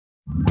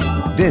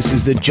This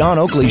is the John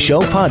Oakley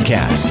Show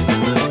podcast.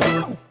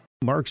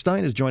 Mark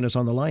Steyn has joined us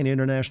on the line,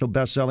 international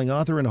best-selling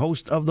author and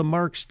host of the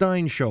Mark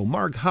Steyn Show.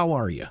 Mark, how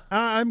are you?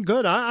 I'm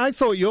good. I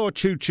thought your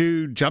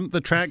choo-choo jumped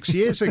the tracks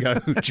years ago,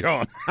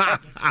 John.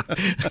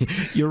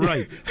 You're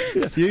right.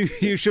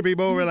 You should be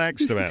more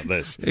relaxed about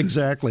this.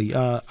 Exactly.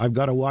 I've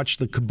got to watch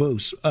the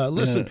caboose.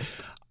 Listen,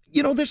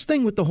 you know, this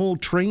thing with the whole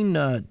train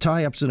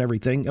tie-ups and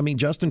everything, I mean,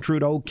 Justin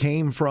Trudeau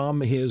came from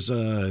his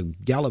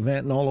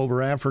gallivanting all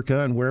over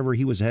Africa and wherever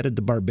he was headed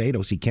to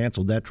Barbados. He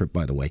canceled that trip,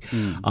 by the way.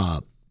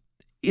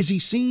 Is he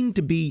seen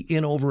to be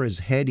in over his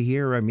head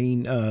here? I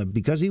mean,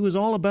 because he was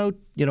all about,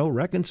 you know,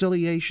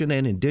 reconciliation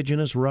and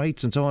indigenous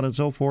rights and so on and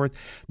so forth.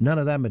 None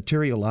of that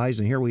materialized,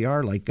 and here we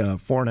are like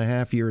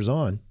 4.5 years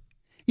on.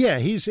 Yeah,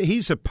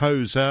 he's a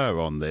poseur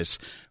on this,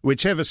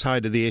 whichever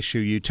side of the issue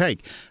you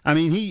take. I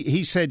mean,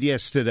 he said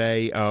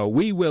yesterday,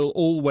 we will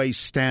always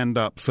stand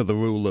up for the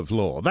rule of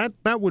law.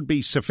 That would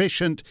be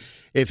sufficient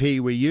if he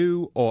were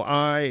you or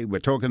I. We're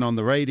talking on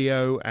the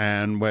radio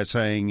and we're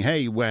saying,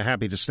 hey, we're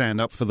happy to stand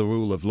up for the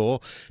rule of law.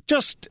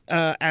 Just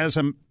as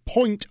a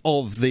point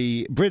of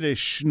the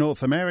British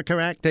North America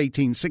Act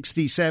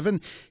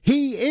 1867,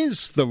 he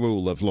is the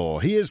rule of law.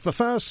 He is the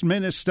first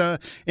minister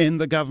in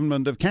the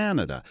government of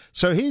Canada.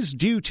 So his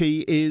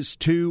duty is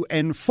to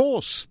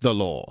enforce the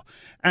law.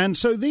 And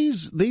so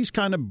these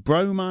kind of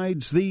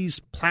bromides, these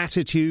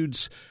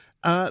platitudes,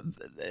 at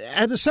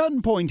a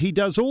certain point he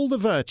does all the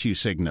virtue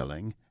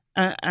signaling,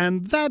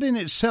 and that in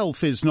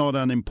itself is not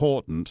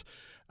unimportant.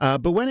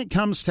 But when it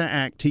comes to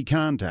act, he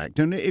can't act.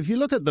 And if you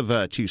look at the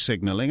virtue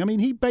signaling, I mean,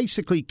 he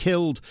basically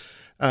killed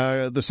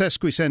the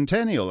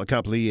sesquicentennial a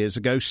couple of years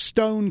ago,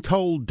 stone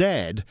cold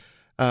dead,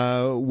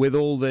 with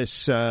all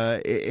this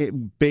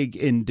big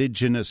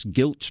indigenous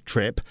guilt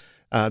trip.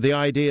 The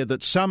idea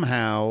that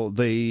somehow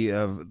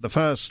the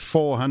first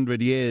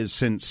 400 years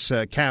since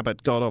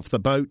Cabot got off the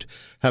boat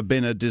have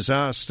been a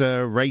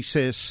disaster,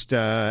 racist,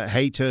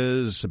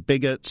 haters,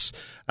 bigots,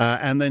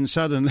 and then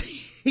suddenly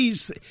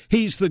he's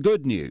the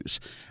good news.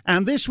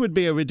 And this would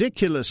be a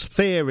ridiculous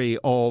theory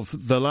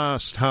of the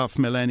last half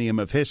millennium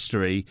of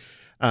history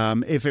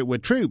if it were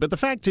true. But the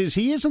fact is,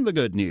 he isn't the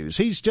good news.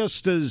 He's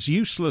just as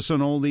useless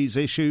on all these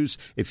issues,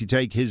 if you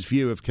take his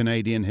view of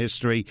Canadian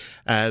history,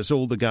 as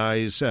all the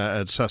guys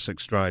at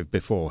Sussex Drive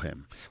before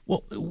him.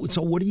 Well,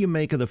 so what do you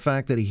make of the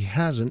fact that he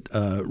hasn't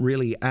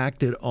really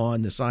acted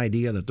on this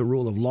idea that the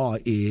rule of law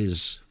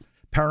is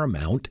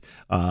paramount?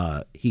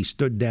 He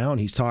stood down.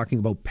 He's talking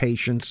about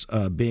patience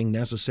being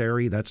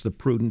necessary. That's the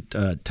prudent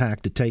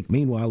tack to take.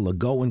 Meanwhile,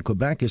 Legault in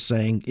Quebec is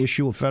saying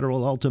issue a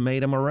federal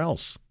ultimatum or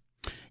else.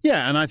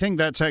 Yeah, and I think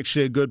that's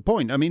actually a good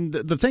point. I mean,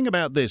 the thing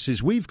about this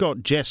is we've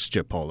got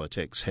gesture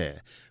politics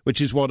here,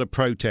 which is what a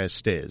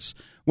protest is.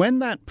 When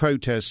that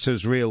protest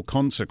has real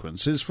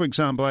consequences, for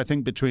example, I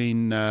think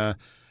between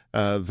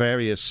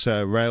various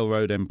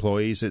railroad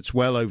employees, it's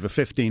well over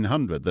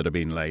 1,500 that have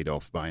been laid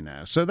off by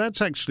now. So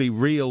that's actually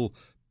real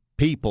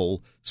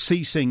people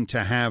ceasing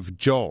to have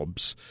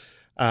jobs,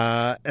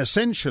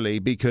 essentially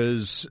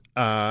because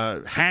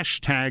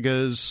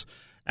hashtaggers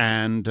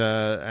and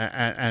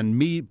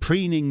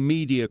preening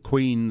media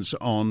queens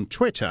on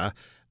Twitter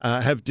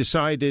have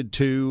decided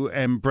to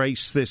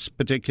embrace this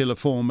particular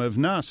form of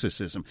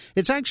narcissism.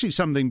 It's actually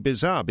something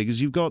bizarre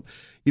because you've got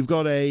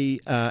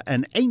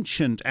an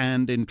ancient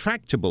and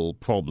intractable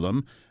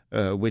problem,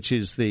 which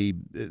is the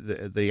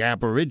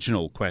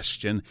Aboriginal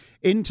question,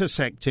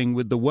 intersecting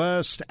with the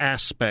worst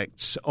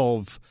aspects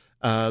of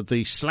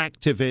the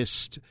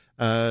slacktivist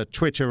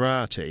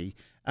Twitterati.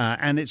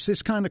 And it's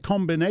this kind of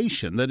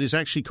combination that is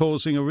actually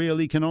causing a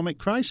real economic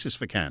crisis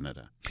for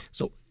Canada.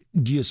 So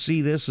do you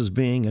see this as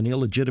being an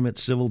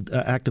illegitimate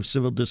act of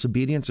civil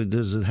disobedience, or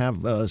does it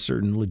have a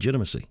certain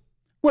legitimacy?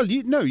 Well,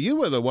 you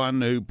were the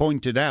one who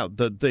pointed out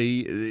that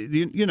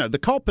the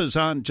coppers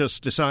aren't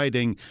just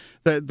deciding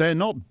that they're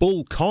not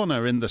Bull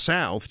Connor in the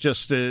South,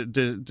 just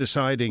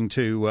deciding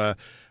to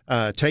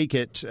take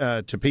it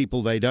to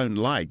people they don't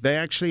like. They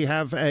actually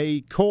have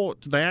a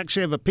court. They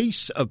actually have a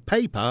piece of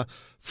paper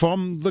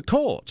from the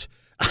court.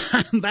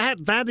 And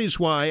that is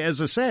why,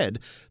 as I said,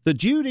 the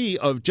duty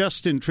of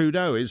Justin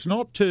Trudeau is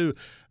not to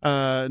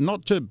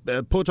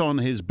put on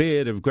his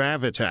beard of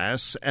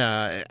gravitas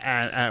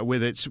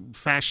with its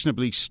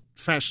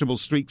fashionable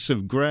streaks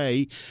of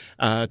grey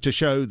to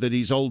show that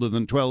he's older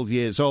than 12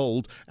 years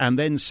old, and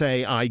then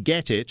say, I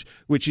get it,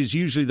 which is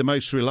usually the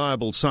most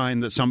reliable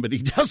sign that somebody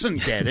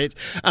doesn't get it.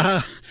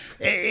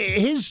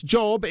 His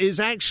job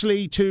is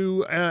actually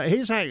to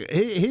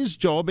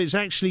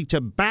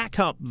back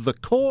up the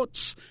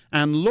courts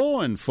and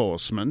law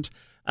enforcement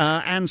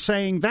and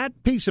saying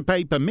that piece of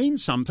paper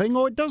means something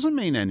or it doesn't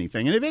mean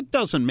anything. And if it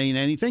doesn't mean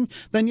anything,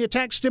 then your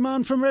tax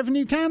demand from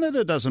Revenue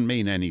Canada doesn't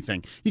mean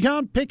anything. You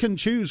can't pick and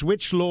choose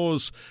which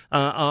laws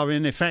are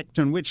in effect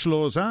and which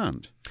laws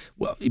aren't.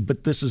 Well,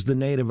 but this is the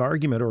native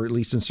argument, or at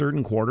least in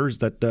certain quarters,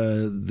 that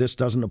this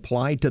doesn't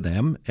apply to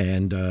them.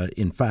 And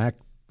in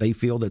fact, they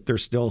feel that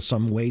there's still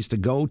some ways to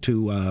go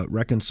to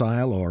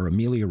reconcile or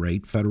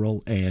ameliorate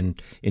federal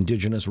and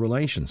Indigenous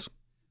relations.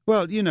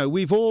 Well,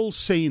 we've all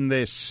seen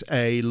this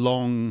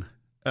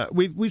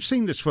we've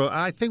seen this for,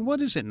 I think,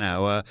 what is it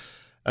now?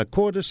 A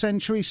quarter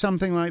century,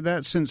 something like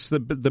that, since the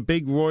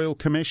big Royal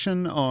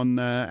Commission on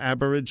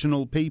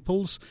Aboriginal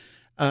peoples.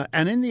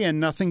 And in the end,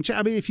 nothing.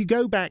 I mean, if you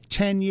go back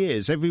 10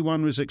 years,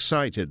 everyone was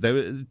excited.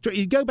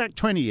 You go back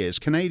 20 years,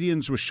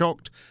 Canadians were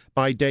shocked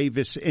by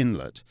Davis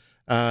Inlet.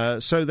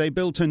 So they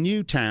built a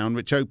new town,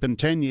 which opened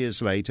 10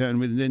 years later, and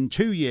within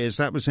 2 years,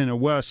 that was in a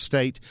worse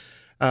state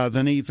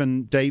than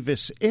even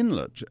Davis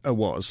Inlet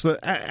was.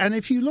 And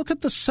if you look at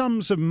the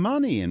sums of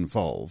money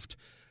involved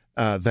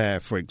there,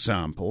 for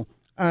example,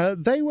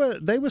 they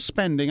were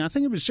spending, I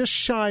think it was just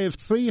shy of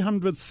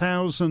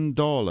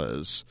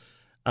 $300,000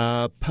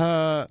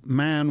 per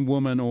man,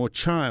 woman, or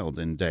child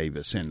in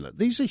Davis Inlet.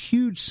 These are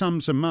huge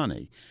sums of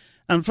money.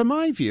 And from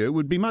my view, it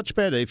would be much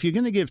better if you're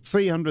going to give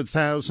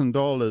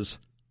 $300,000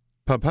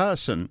 per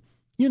person,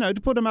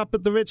 to put them up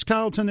at the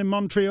Ritz-Carlton in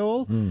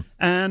Montreal,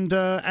 and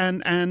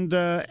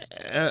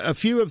a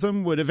few of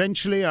them would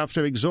eventually,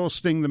 after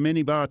exhausting the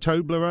minibar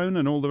Toblerone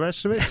and all the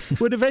rest of it,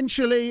 would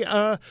eventually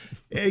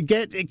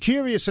get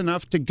curious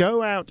enough to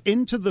go out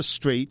into the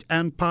street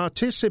and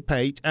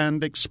participate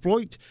and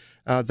exploit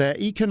their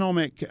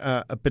economic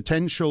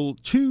potential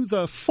to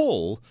the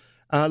full,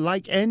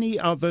 like any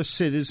other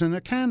citizen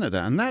of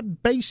Canada. And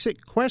that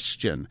basic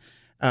question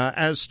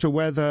as to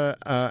whether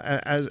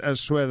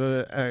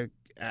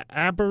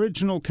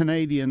Aboriginal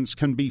Canadians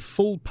can be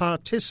full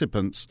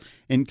participants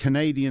in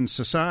Canadian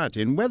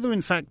society, and whether,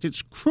 in fact,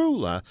 it's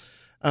crueler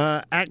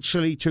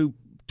actually to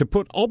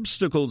put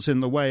obstacles in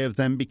the way of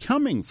them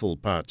becoming full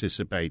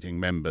participating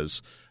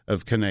members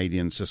of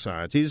Canadian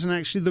society isn't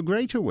actually the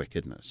greater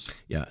wickedness.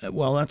 Yeah,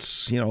 well,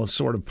 that's,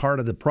 sort of part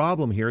of the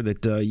problem here,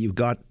 that you've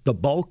got the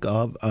bulk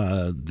of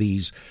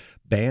these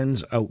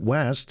bands out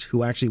west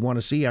who actually want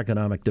to see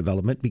economic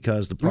development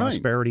because the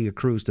prosperity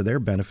accrues to their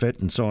benefit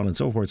and so on and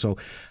so forth. So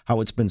how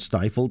it's been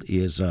stifled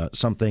is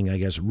something, I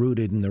guess,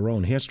 rooted in their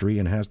own history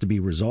and has to be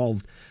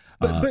resolved.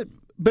 But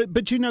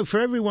for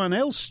everyone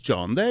else,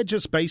 John, they're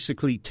just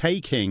basically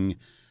taking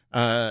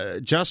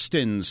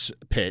Justin's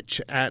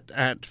pitch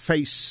at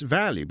face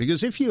value.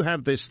 Because if you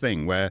have this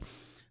thing where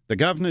the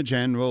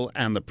Governor-General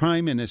and the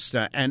Prime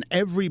Minister and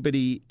every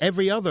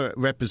other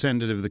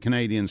representative of the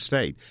Canadian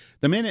state,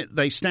 the minute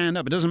they stand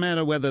up, it doesn't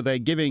matter whether they're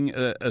giving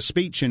a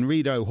speech in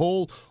Rideau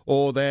Hall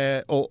or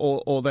they're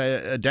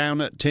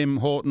down at Tim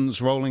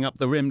Hortons rolling up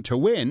the rim to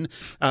win,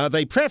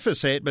 they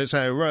preface it by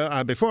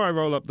saying, before I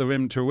roll up the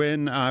rim to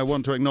win, I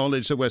want to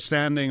acknowledge that we're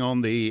standing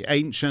on the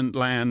ancient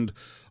land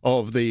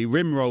of the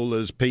rim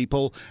rollers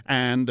people,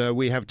 and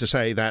we have to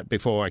say that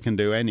before I can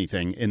do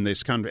anything in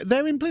this country.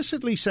 They're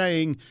implicitly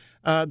saying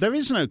there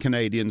is no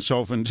Canadian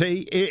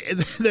sovereignty.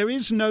 There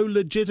is no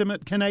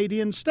legitimate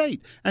Canadian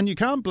state. And you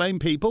can't blame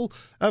people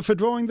for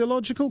drawing the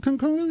logical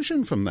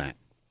conclusion from that.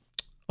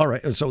 All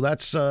right. So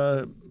that's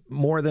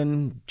more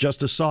than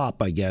just a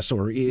sop, I guess.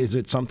 Or is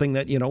it something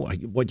that,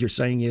 what you're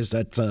saying is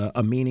that's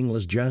a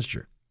meaningless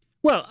gesture?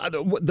 Well,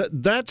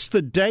 that's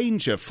the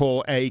danger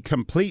for a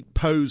complete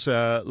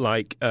poser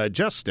like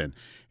Justin.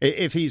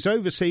 If he's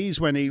overseas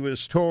when he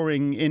was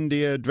touring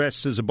India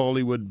dressed as a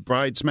Bollywood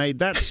bridesmaid,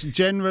 that's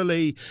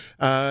generally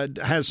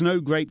has no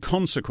great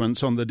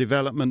consequence on the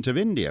development of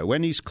India.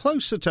 When he's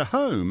closer to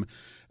home,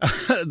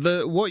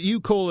 what you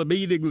call a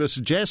meaningless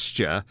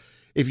gesture,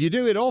 if you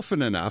do it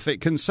often enough,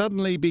 it can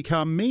suddenly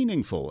become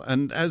meaningful.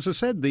 And as I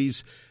said,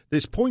 these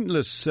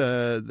pointless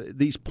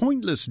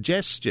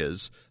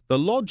gestures, the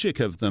logic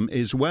of them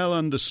is well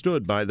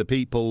understood by the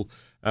people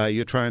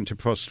you're trying to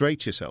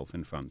prostrate yourself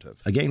in front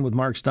of. Again, with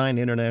Mark Steyn,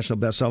 international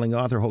best-selling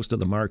author, host of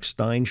the Mark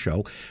Steyn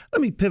Show.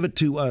 Let me pivot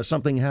to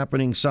something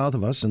happening south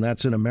of us, and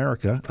that's in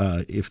America.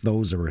 If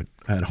those are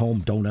at home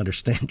don't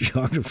understand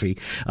geography,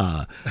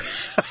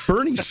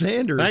 Bernie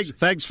Sanders.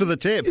 Thanks for the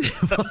tip.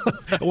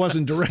 It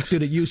wasn't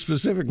directed at you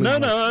specifically. No,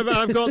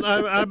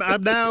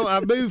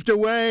 I've moved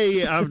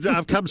away.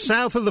 I've come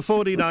south of the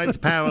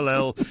 49th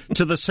parallel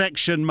to the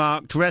section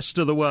marked "Rest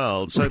of the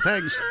World." So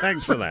thanks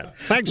for that.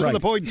 Thanks for the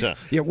pointer.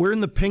 Yeah, we're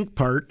in the pink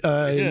part.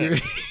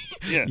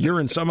 You're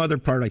in some other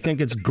part. I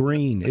think it's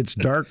green. It's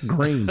dark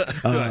green.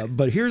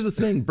 But here's the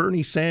thing.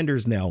 Bernie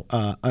Sanders now.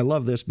 I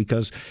love this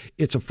because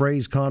it's a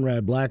phrase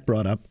Conrad Black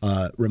brought up,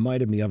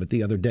 reminded me of it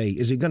the other day.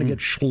 Is he going to get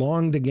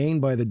schlonged again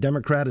by the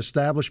Democrat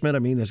establishment? I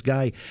mean, this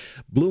guy,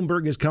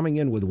 Bloomberg, is coming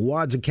in with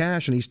wads of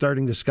cash and he's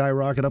starting to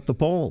skyrocket up the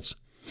polls.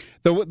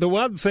 The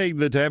one thing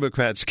the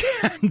Democrats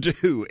can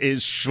do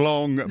is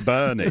schlong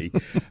Bernie.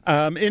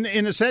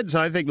 In a sense,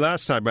 I think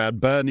last time around,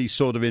 Bernie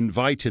sort of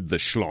invited the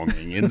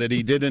schlonging in that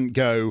he didn't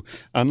go,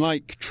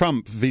 unlike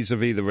Trump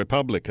vis-a-vis the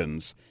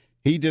Republicans,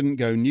 he didn't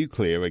go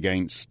nuclear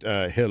against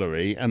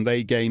Hillary, and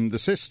they gamed the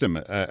system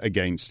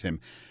against him.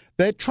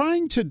 They're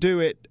trying to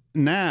do it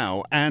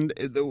now, and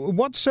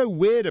what's so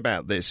weird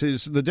about this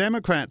is the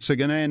Democrats are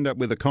going to end up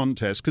with a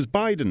contest because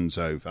Biden's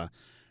over.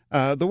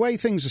 The way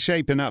things are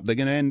shaping up, they're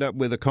going to end up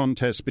with a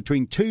contest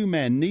between two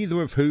men,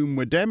 neither of whom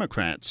were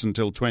Democrats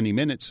until 20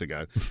 minutes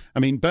ago.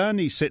 I mean,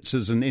 Bernie sits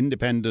as an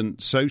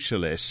independent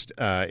socialist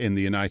in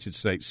the United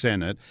States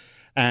Senate,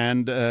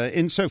 And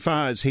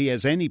insofar as he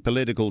has any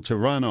political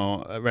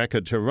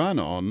record to run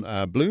on,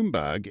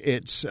 Bloomberg,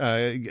 it's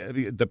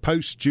the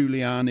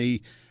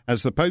post-Giuliani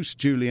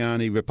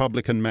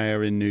Republican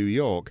mayor in New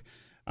York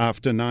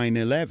after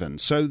 9/11.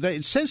 So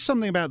it says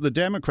something about the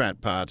Democrat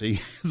Party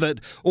that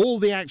all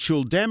the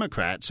actual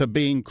Democrats are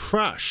being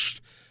crushed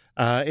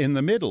in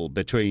the middle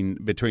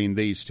between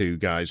these two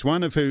guys,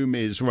 one of whom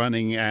is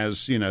running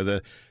as,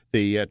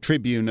 the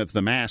tribune of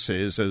the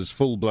masses, as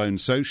full-blown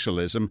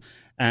socialism,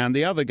 and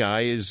the other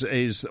guy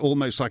is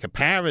almost like a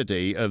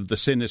parody of the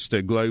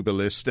sinister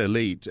globalist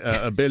elite,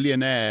 a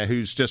billionaire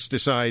who's just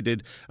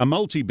decided, a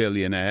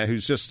multi-billionaire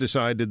who's just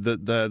decided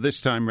that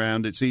this time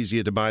round it's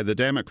easier to buy the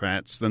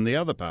Democrats than the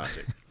other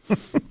party.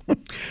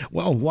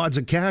 Well, wads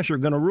of cash are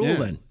going to rule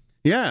then.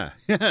 Yeah.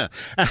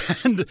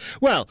 And,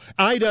 well,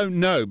 I don't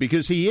know,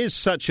 because he is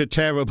such a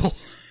terrible...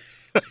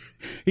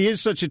 He is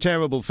such a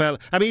terrible fellow.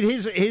 I mean,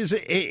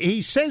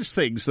 he says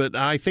things that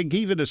I think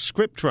even a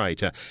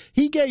scriptwriter...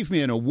 He gave me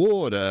an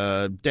award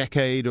a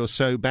decade or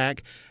so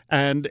back,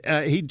 and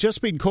he'd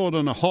just been caught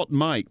on a hot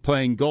mic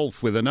playing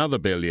golf with another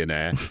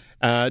billionaire,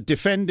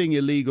 defending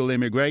illegal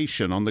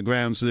immigration on the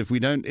grounds that if we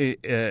don't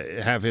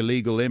have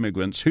illegal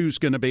immigrants, who's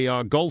going to be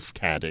our golf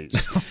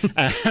caddies?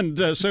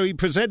 And so he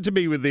presented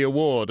me with the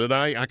award, and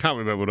I can't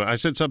remember what I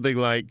said. Something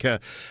like,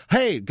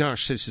 hey,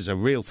 gosh, this is a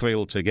real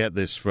thrill to get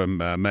this from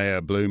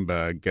Mayor Bloomberg.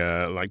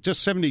 Like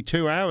just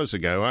 72 hours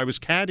ago, I was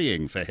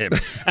caddying for him.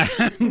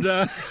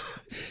 And...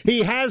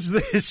 He has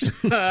this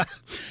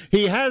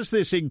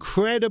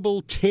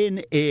incredible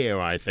tin ear,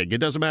 I think. It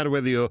doesn't matter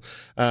whether you're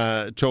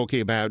talking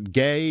about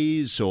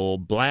gays or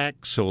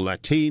blacks or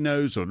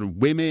Latinos or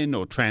women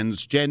or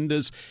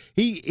transgenders.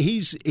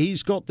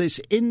 He's got this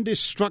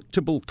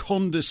indestructible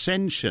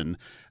condescension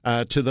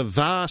to the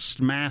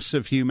vast mass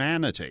of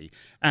humanity.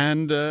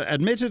 And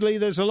admittedly,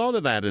 there's a lot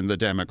of that in the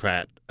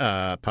Democrat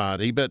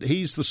Party, but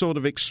he's the sort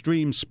of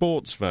extreme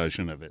sports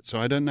version of it. So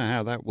I don't know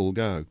how that will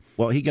go.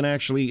 Well, he can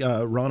actually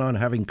run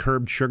on having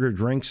curbed sugar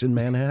drinks in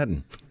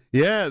Manhattan.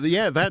 Yeah,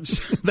 that's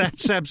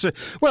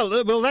absolutely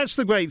well. That's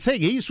the great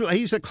thing.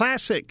 He's a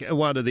classic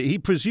one of the. He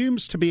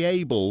presumes to be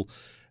able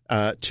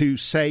to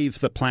save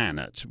the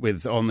planet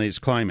on his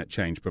climate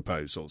change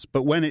proposals,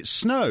 but when it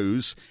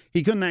snows,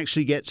 he couldn't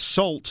actually get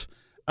salt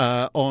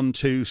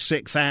onto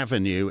 6th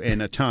Avenue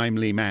in a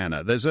timely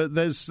manner.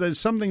 There's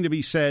something to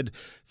be said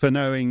for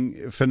knowing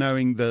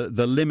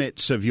the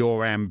limits of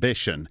your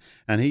ambition,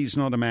 and he's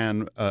not a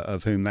man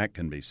of whom that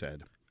can be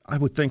said. I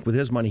would think with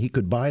his money he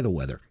could buy the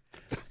weather.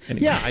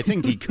 Anyway. Yeah, I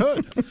think he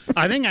could.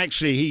 I think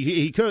actually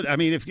he could. I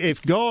mean,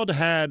 if God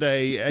had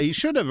he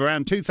should have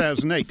around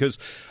 2008, because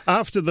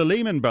after the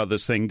Lehman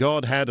Brothers thing,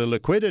 God had a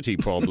liquidity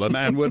problem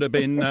and would have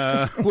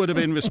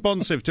been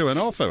responsive to an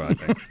offer,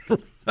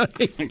 I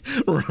think.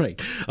 Right.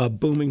 A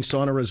booming,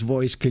 sonorous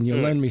voice. Can you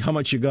lend me how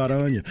much you got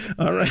on you?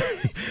 All right.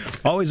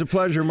 Always a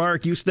pleasure,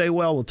 Mark. You stay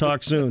well. We'll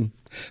talk soon.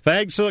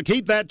 Thanks. So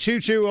keep that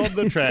choo-choo on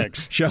the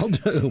tracks. Shall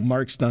do.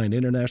 Mark Steyn,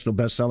 international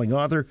best-selling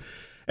author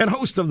and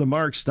host of The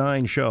Mark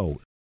Steyn Show.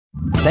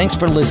 Thanks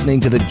for listening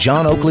to the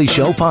John Oakley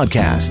Show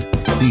podcast.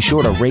 Be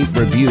sure to rate,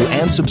 review,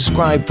 and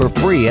subscribe for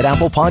free at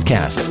Apple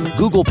Podcasts,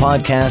 Google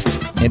Podcasts,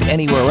 and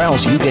anywhere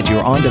else you get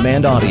your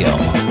on-demand audio.